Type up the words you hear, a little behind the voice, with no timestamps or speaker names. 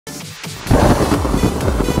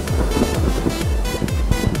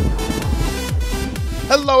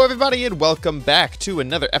Hello everybody and welcome back to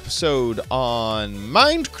another episode on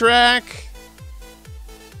Mindcrack.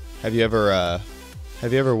 Have you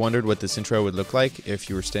ever wondered what this intro would look like if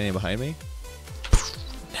you were standing behind me?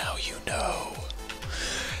 Now you know.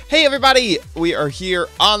 Hey everybody, we are here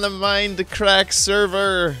on the Mindcrack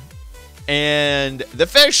server, and the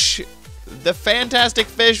fish, the fantastic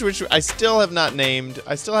fish, which I still have not named.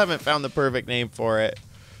 I still haven't found the perfect name for it.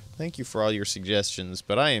 Thank you for all your suggestions,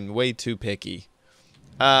 but I am way too picky.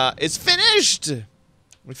 It's finished!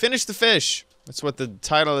 We finished the fish. That's what the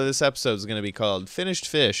title of this episode is going to be called. Finished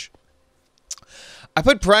Fish. I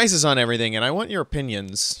put prices on everything, and I want your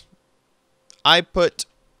opinions. I put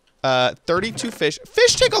 32 fish.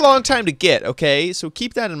 Fish take a long time to get, okay? So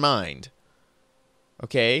keep that in mind.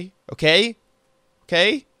 Okay? Okay?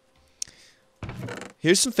 Okay?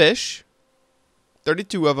 Here's some fish.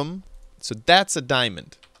 32 of them. So that's a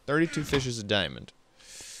diamond. 32 fish is a diamond.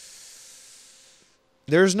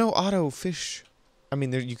 There's no auto fish. I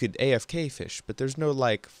mean, you could AFK fish, but there's no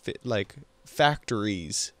like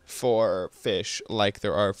factories for fish like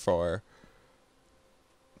there are for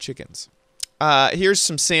chickens. Here's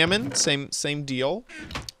some salmon. Same deal.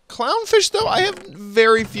 Clownfish, though, I have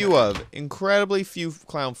very few of. Incredibly few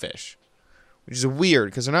clownfish, which is weird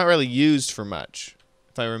because they're not really used for much,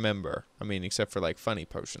 if I remember. I mean, except for like funny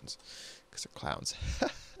potions, because they're clowns.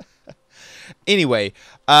 Anyway,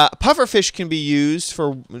 pufferfish can be used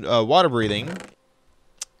for water breathing.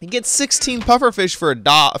 You get 16 pufferfish for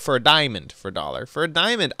a diamond for $1. For a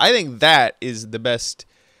diamond, I think that is the best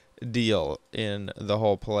deal in the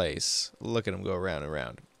whole place. Look at them go around and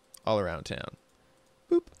around, all around town.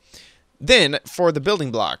 Boop. Then for the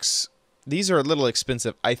building blocks, these are a little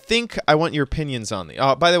expensive. I think I want your opinions on these.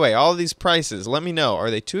 Oh, by the way, all of these prices, let me know.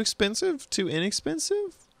 Are they too expensive? Too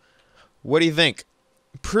inexpensive? What do you think?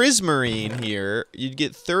 Prismarine here, you'd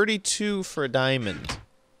get 32 for a diamond.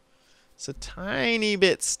 It's a tiny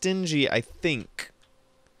bit stingy, I think,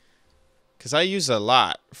 because I use a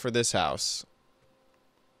lot for this house.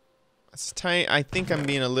 It's tiny. I think I'm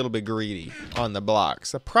being a little bit greedy on the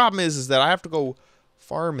blocks. The problem is that I have to go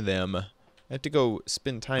farm them. I have to go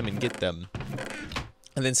spend time and get them.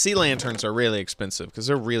 And then sea lanterns are really expensive because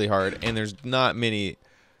they're really hard, and there's not many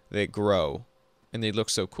that grow. And they look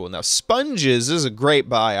so cool. Now, sponges is a great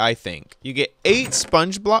buy, I think. You get 8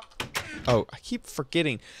 sponge block. Oh, I keep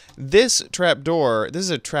forgetting. This trap door, this is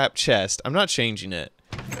a trap chest. I'm not changing it.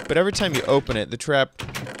 But every time you open it, the trap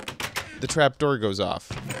door goes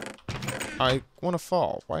off. I want to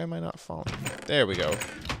fall. Why am I not falling? There we go.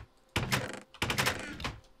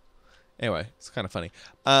 Anyway, it's kind of funny.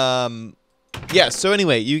 Yeah, so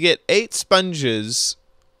anyway, you get 8 sponges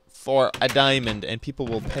for a diamond, and people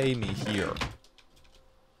will pay me here.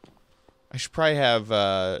 I should probably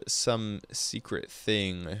have some secret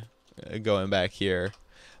thing going back here.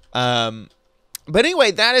 But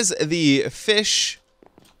anyway, that is the fish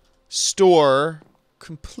store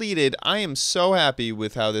completed. I am so happy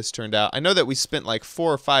with how this turned out. I know that we spent like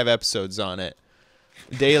 4 or 5 episodes on it.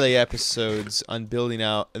 Daily episodes on building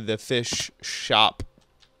out the fish shop.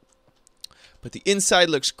 But the inside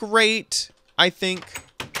looks great, I think.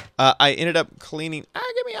 I ended up cleaning...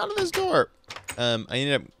 get me out of this door. I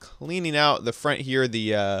ended up cleaning out the front here.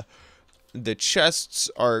 The chests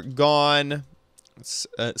are gone. Let's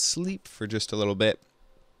sleep for just a little bit.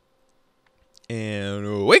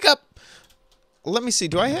 And wake up! Let me see.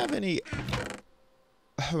 Do I have any...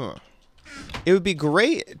 It would be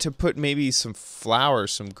great to put maybe some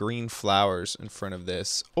flowers, some green flowers in front of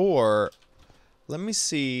this. Or, let me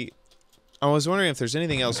see... I was wondering if there's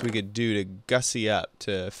anything else we could do to gussy up,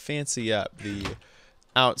 to fancy up the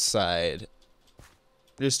outside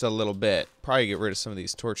just a little bit. Probably get rid of some of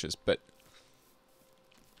these torches, but...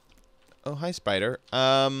 Oh, hi, spider.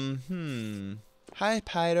 Hi,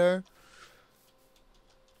 spider.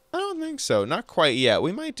 I don't think so. Not quite yet.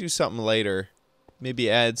 We might do something later.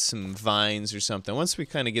 Maybe add some vines or something. Once we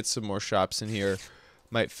kind of get some more shops in here,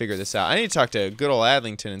 might figure this out. I need to talk to good old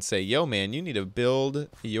Adlington and say, yo, man, you need to build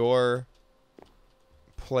your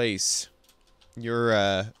place.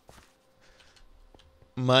 Your,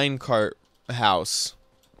 minecart house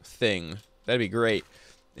thing. That'd be great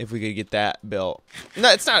if we could get that built.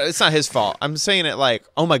 No, it's not his fault. I'm saying it like,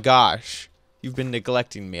 oh my gosh, you've been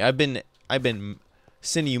neglecting me. I've been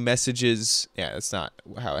sending you messages. Yeah, that's not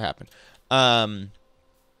how it happened.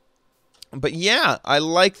 But yeah, I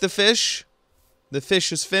like the fish. The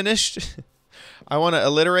fish is finished. I want to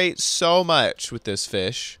alliterate so much with this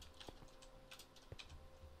fish.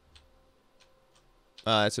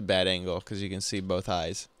 It's a bad angle because you can see both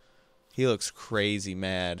eyes. He looks crazy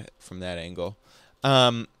mad from that angle.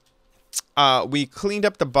 we cleaned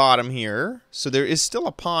up the bottom here, so there is still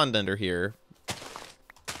a pond under here.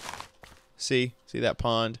 See that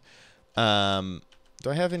pond? Do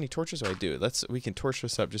I have any torches? Oh, I do. We can torch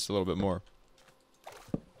this up just a little bit more.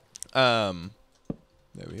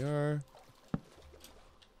 There we are.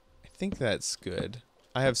 I think that's good.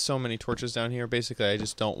 I have so many torches down here. Basically, I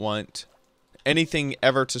just don't want anything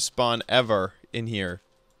ever to spawn ever in here.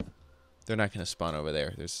 They're not going to spawn over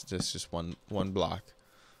there. There's just one block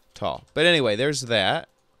tall. But anyway, there's that.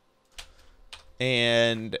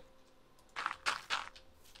 And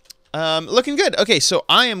looking good. Okay, so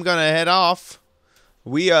I am going to head off.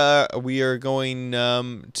 We are going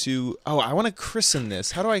to... Oh, I want to christen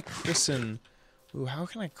this. How do I christen... Ooh, how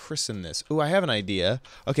can I christen this? Ooh, I have an idea.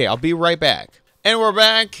 Okay, I'll be right back. And we're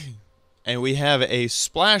back. And we have a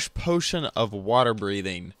splash potion of water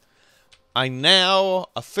breathing. I now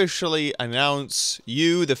officially announce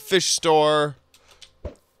you, the fish store,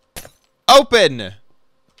 open!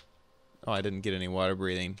 Oh, I didn't get any water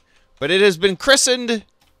breathing. But it has been christened,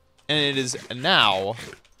 and it is now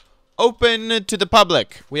open to the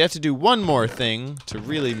public. We have to do one more thing to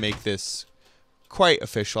really make this quite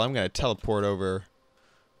official. I'm going to teleport over.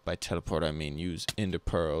 By teleport, I mean use Ender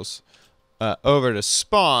Pearls. Over to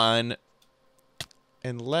spawn.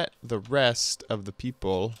 And let the rest of the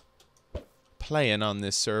people playing on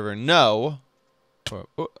this server know.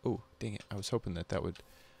 Oh, dang it. I was hoping that would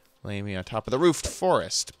lay me on top of the roofed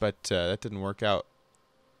forest. But that didn't work out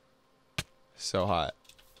so hot.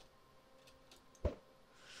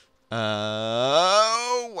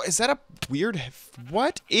 Is that a weird...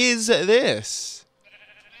 What is this?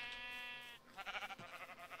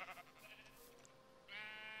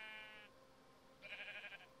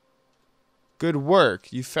 Good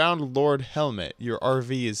work. You found Lord Helmet. Your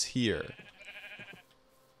RV is here.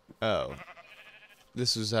 Oh.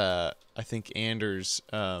 This was, I think Anders,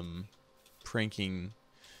 pranking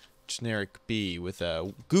generic bee with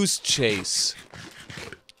a goose chase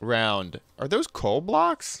round. Are those coal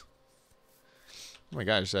blocks? Oh my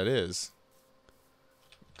gosh, that is.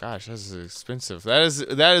 Gosh, that is expensive.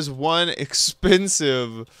 That is one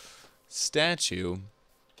expensive statue.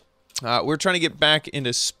 We're trying to get back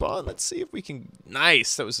into spawn. Let's see if we can...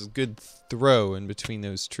 Nice! That was a good throw in between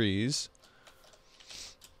those trees.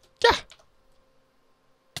 Yeah!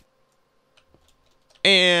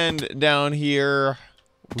 And down here,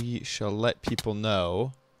 we shall let people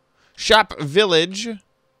know. Shop Village.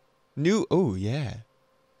 New... Oh, yeah.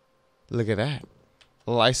 Look at that.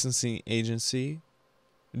 Licensing agency.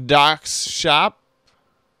 Docks Shop.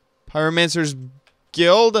 Pyromancer's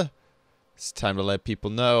Guild. It's time to let people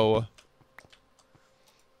know.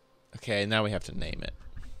 Okay, now we have to name it.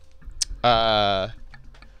 The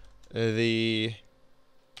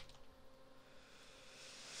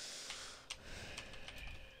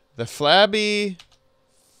Flabby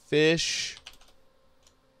Fish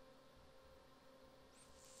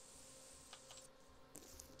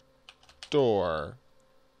Store.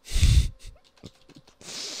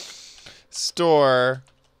 Store.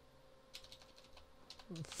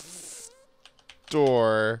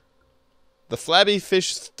 The Flabby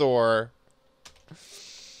Fish Store.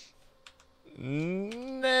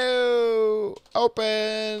 No.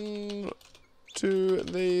 Open to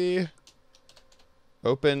the...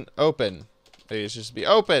 Open. Maybe it should just be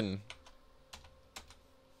open.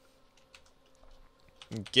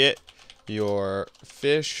 Get your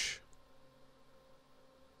fish.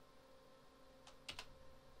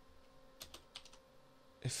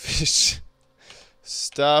 Fish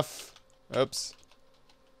stuff. Oops.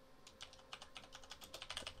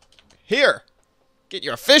 Here. Get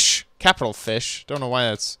your fish. Capital fish. Don't know why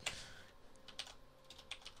that's...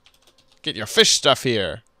 Get your fish stuff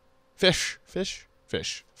here. Fish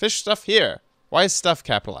stuff here. Why is stuff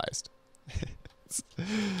capitalized?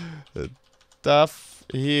 Stuff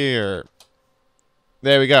here.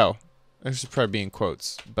 There we go. This should probably be in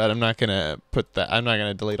quotes, but I'm not gonna put that. I'm not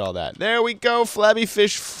gonna delete all that. There we go. Flabby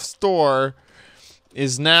Fish Store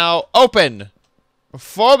is now open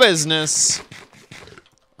for business.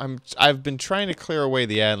 I've been trying to clear away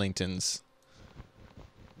the Adlingtons.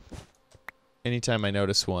 Anytime I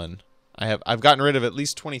notice one, I've gotten rid of at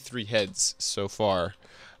least 23 heads so far.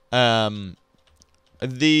 The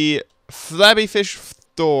Flabby Fish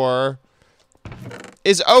Store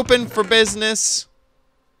is open for business.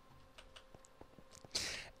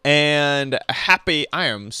 And happy, I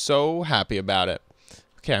am so happy about it.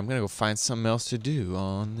 Okay, I'm gonna go find something else to do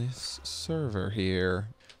on this server here.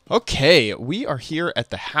 Okay, we are here at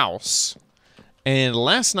the house. And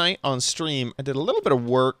last night on stream, I did a little bit of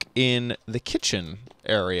work in the kitchen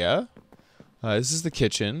area. This is the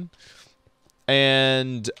kitchen.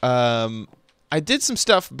 And I did some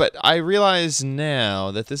stuff, but I realize now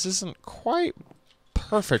that this isn't quite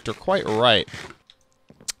perfect or quite right.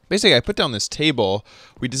 Basically, I put down this table.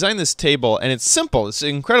 We designed this table, and it's simple. It's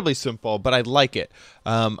incredibly simple, but I like it.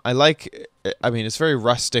 I mean, it's very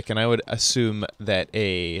rustic, and I would assume that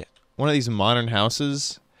one of these modern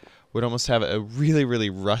houses would almost have a really, really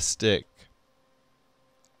rustic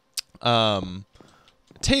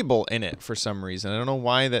table in it for some reason. I don't know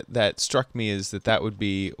why that struck me as that would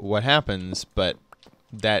be what happens, but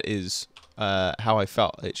that is how I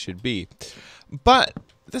felt it should be. But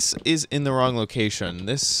this is in the wrong location.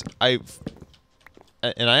 I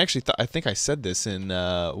think I said this in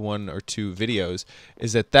 1 or 2 videos,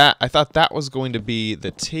 is that I thought that was going to be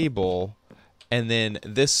the table, and then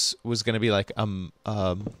this was going to be like a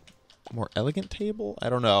more elegant table. I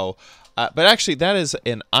don't know, but actually that is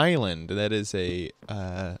an island. That is an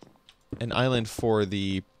island for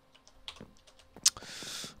the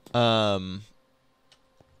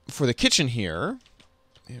kitchen here.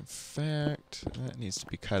 In fact, that needs to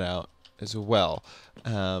be cut out as well.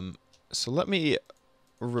 So let me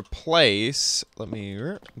replace. Let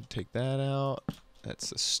me take that out. That's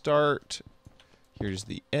the start. Here's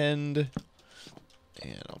the end.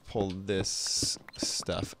 And I'll pull this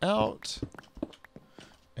stuff out.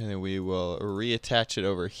 And then we will reattach it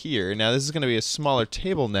over here. Now this is going to be a smaller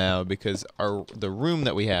table now because the room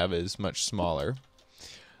that we have is much smaller.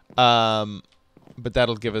 But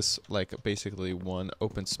that'll give us like basically one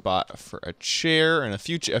open spot for a chair and a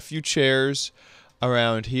few chairs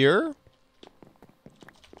around here.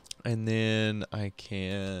 And then I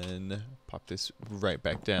can pop this right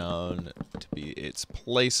back down to be its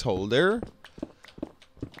placeholder.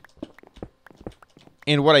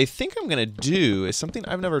 And what I think I'm gonna do is something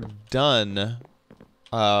I've never done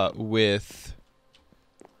with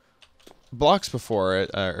blocks before,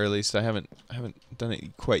 or at least I haven't done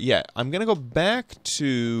it quite yet. I'm gonna go back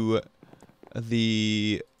to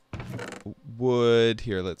the wood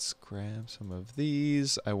here. Let's grab some of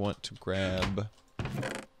these. I want to grab a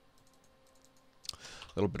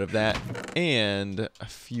little bit of that and a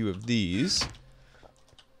few of these.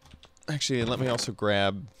 Actually, let me also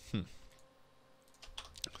grab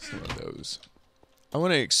some of those. I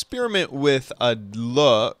want to experiment with a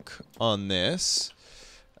look on this.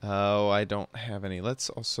 Oh, I don't have any. Let's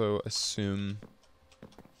also assume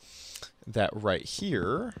that right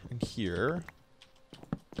here and here,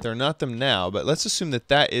 they're not them now, but let's assume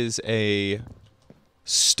that is a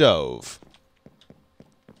stove.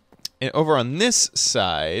 And over on this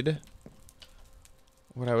side,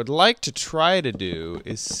 what I would like to try to do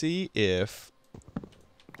is see if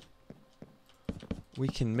we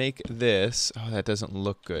can make this. Oh, that doesn't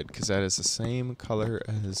look good because that is the same color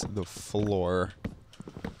as the floor.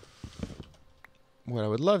 What I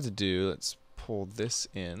would love to do, let's pull this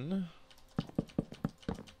in.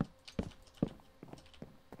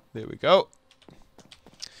 There we go.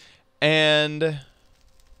 And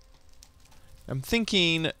I'm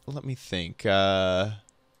thinking, let me think. I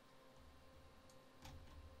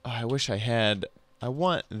wish I had, I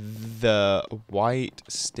want the white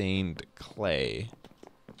stained clay.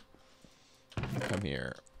 Come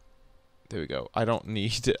here. There we go. I don't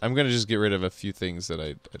need it. I'm going to just get rid of a few things that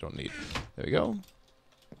I don't need. There we go.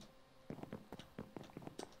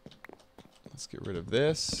 Let's get rid of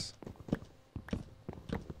this.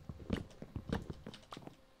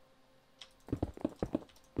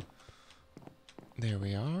 There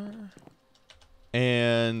we are.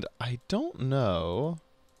 And I don't know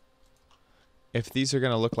if these are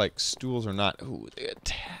going to look like stools or not. Ooh, they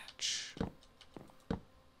attach.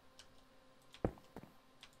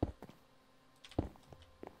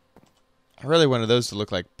 I really wanted those to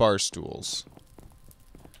look like bar stools.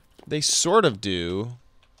 They sort of do.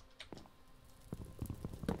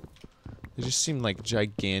 They just seem like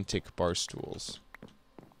gigantic bar stools.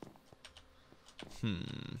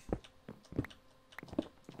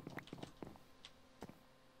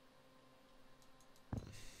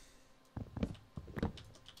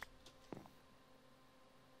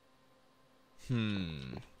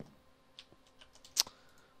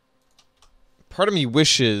 Part of me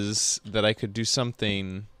wishes that I could do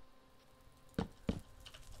something,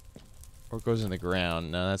 or it goes in the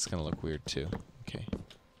ground. No, that's gonna look weird too. Okay.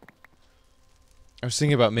 I was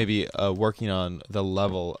thinking about maybe working on the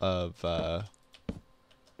level of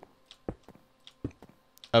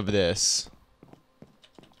this.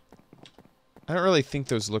 I don't really think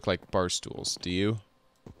those look like bar stools. Do you?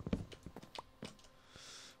 I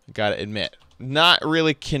gotta admit, not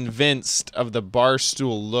really convinced of the bar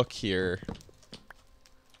stool look here.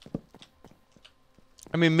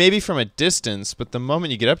 I mean, maybe from a distance, but the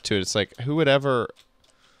moment you get up to it, it's like, who would ever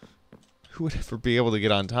be able to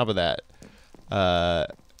get on top of that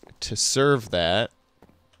to serve that?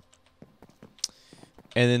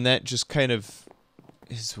 And then that just kind of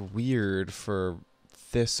is weird for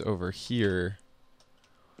this over here,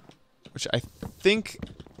 which I think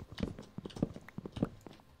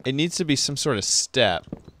it needs to be some sort of step.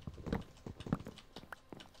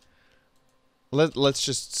 Let's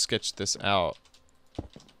just sketch this out.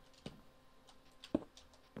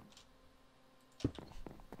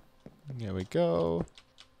 There we go.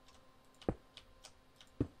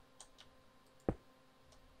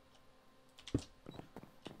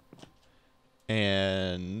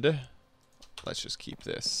 And let's just keep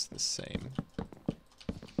this the same.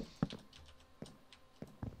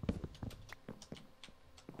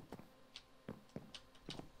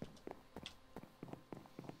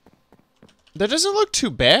 That doesn't look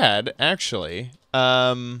too bad, actually.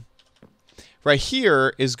 Right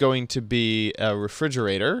here is going to be a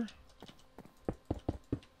refrigerator.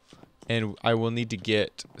 And I will need to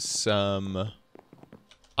get some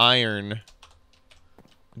iron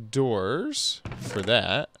doors for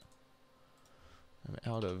that. I'm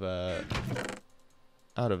out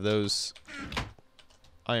of those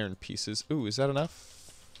iron pieces. Ooh, is that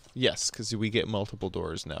enough? Yes, because we get multiple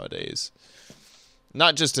doors nowadays.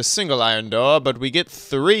 Not just a single iron door, but we get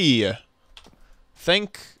 3.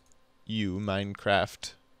 Thank you,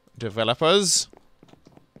 Minecraft developers.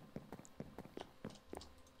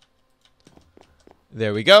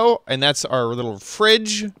 There we go. And that's our little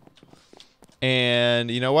fridge. And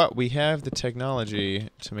you know what? We have the technology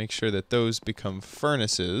to make sure that those become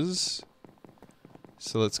furnaces.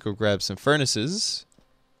 So let's go grab some furnaces.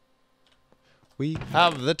 We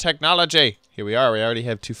have the technology. Here we are. We already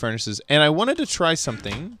have 2 furnaces. And I wanted to try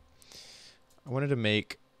something. I wanted to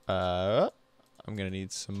make... I'm going to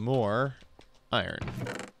need some more iron.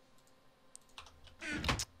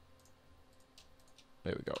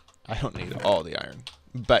 There we go. I don't need all the iron,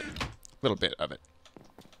 but a little bit of it.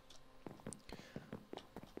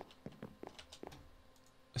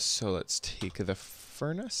 So let's take the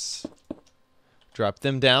furnace. Drop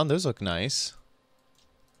them down. Those look nice.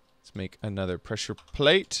 Let's make another pressure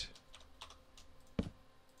plate.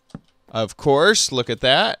 Of course, look at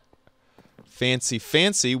that. Fancy,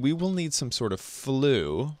 fancy. We will need some sort of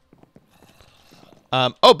flue.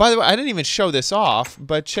 Oh, by the way, I didn't even show this off,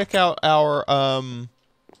 but check out our,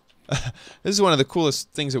 this is one of the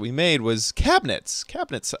coolest things that we made was cabinets.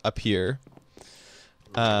 Cabinets up here,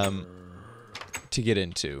 to get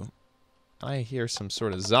into. I hear some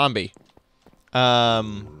sort of zombie.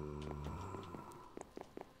 I'm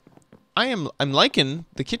liking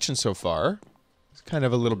the kitchen so far. It's kind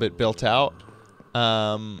of a little bit built out.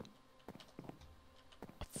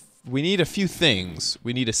 We need a few things.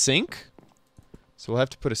 We need a sink. So we'll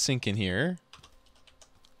have to put a sink in here.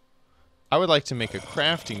 I would like to make a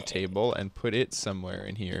crafting table and put it somewhere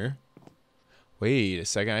in here. Wait a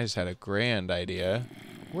second, I just had a grand idea.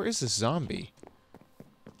 Where is this zombie?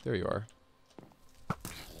 There you are.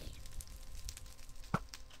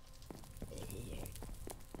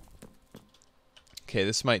 Okay,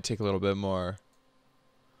 this might take a little bit more.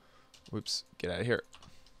 Whoops, get out of here.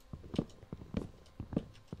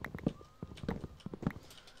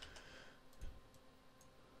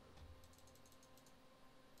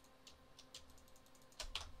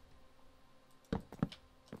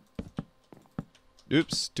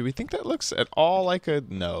 Oops, do we think that looks at all like a...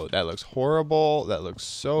 No, that looks horrible. That looks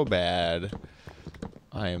so bad.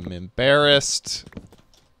 I am embarrassed.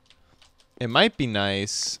 It might be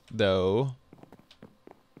nice, though.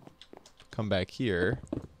 Come back here.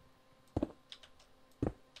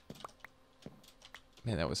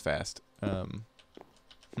 Man, that was fast.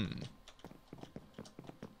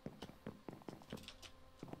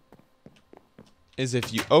 Is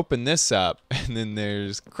if you open this up, and then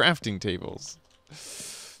there's crafting tables.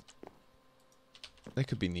 That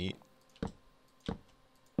could be neat.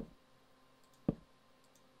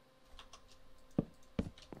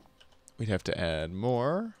 We'd have to add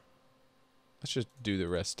more. Let's just do the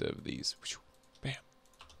rest of these. Bam.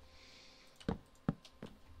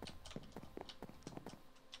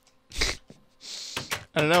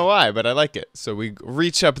 I don't know why, but I like it. So we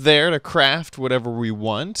reach up there to craft whatever we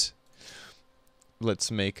want.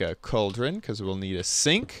 Let's make a cauldron, because we'll need a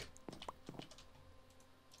sink.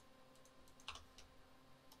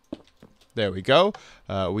 There we go.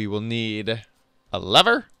 We will need a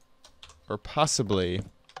lever, or possibly...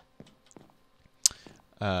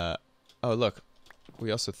 oh, look. We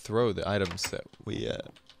also throw the items that we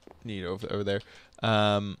need over there.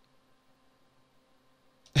 That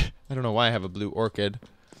I don't know why I have a blue orchid.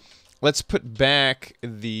 Let's put back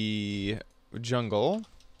the jungle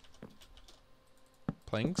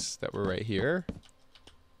planks that were right here.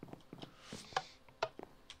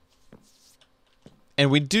 And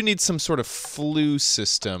we do need some sort of flue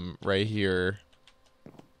system right here.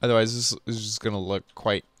 Otherwise, this is just going to look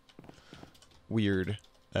quite weird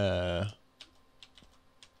with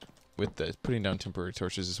the putting down temporary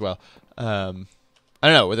torches as well. I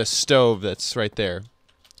don't know, with a stove that's right there.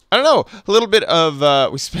 I don't know, a little bit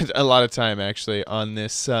of, we spent a lot of time actually on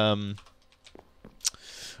this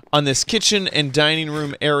kitchen and dining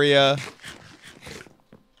room area.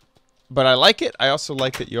 But I like it. I also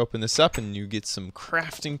like that you open this up and you get some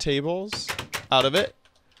crafting tables out of it.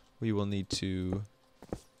 We will need to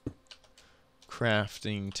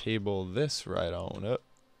crafting table this right on up.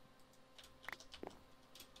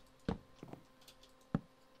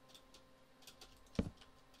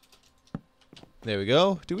 There we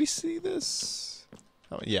go. Do we see this?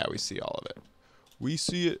 Oh, yeah, we see all of it. We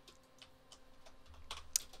see it.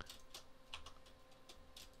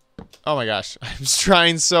 Oh my gosh, I'm just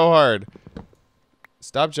trying so hard.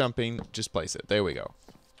 Stop jumping, just place it. There we go.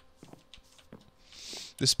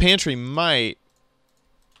 This pantry might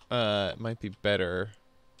be better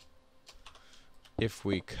if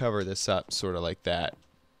we cover this up sort of like that.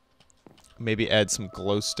 Maybe add some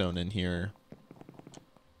glowstone in here.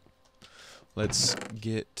 Let's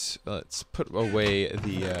put away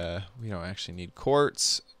the, we don't actually need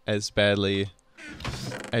quartz as badly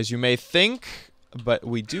as you may think. But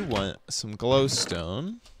we do want some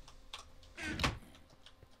glowstone.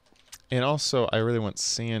 And also, I really want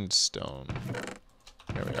sandstone.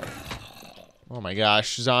 There we go. Oh my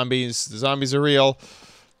gosh, zombies. The zombies are real.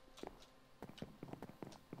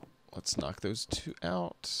 Let's knock those two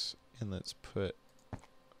out. And let's put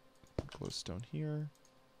glowstone here.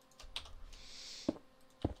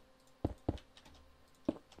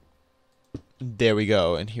 There we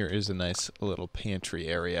go, and here is a nice little pantry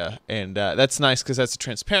area. And that's nice because that's a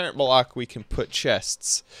transparent block. We can put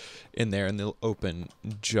chests in there and they'll open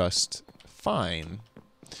just fine.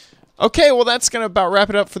 Okay, well that's going to about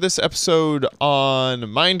wrap it up for this episode on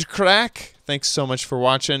Mindcrack. Thanks so much for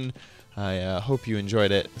watching. I hope you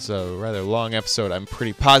enjoyed it. It's a rather long episode, I'm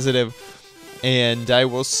pretty positive. And I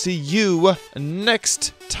will see you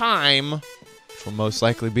next time. Will most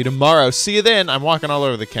likely be tomorrow. See you then. I'm walking all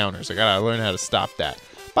over the counters. I gotta learn how to stop that.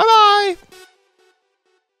 Bye-bye!